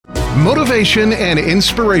Motivation and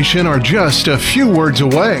inspiration are just a few words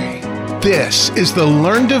away. This is the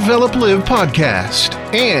Learn, Develop, Live podcast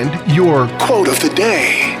and your quote of the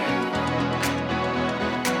day.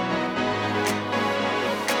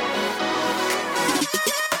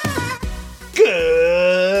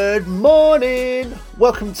 Good morning!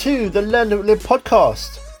 Welcome to the Learn, Develop, Live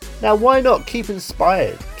podcast. Now, why not keep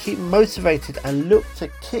inspired, keep motivated, and look to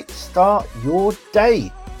kickstart your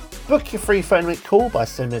day? Book your free 30-minute call by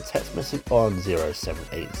sending a text message on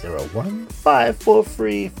 07801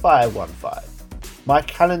 543 515. My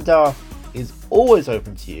calendar is always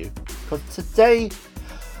open to you because today,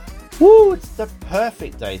 it's the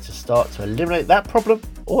perfect day to start to eliminate that problem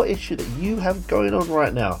or issue that you have going on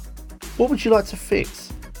right now. What would you like to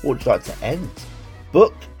fix? What would you like to end?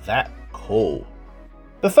 Book that call.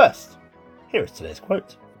 But first, here is today's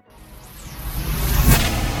quote.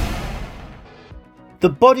 The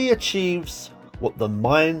body achieves what the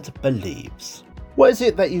mind believes. What is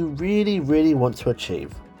it that you really want to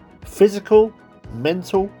achieve? Physical,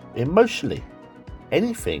 mental, emotionally.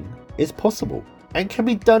 Anything is possible and can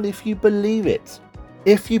be done if you believe it.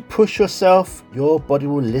 If you push yourself, your body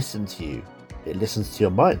will listen to you. It listens to your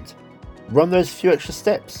mind. Run those few extra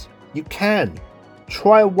steps. You can.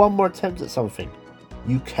 Try one more attempt at something.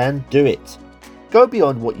 You can do it. Go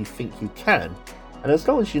beyond what you think you can, and as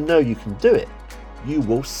long as you know you can do it, you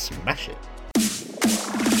will smash it.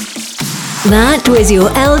 That was your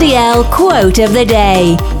LDL quote of the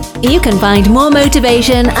day. You can find more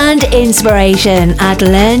motivation and inspiration at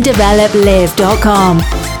learndeveloplive.com,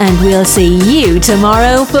 and we'll see you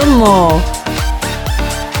tomorrow for more.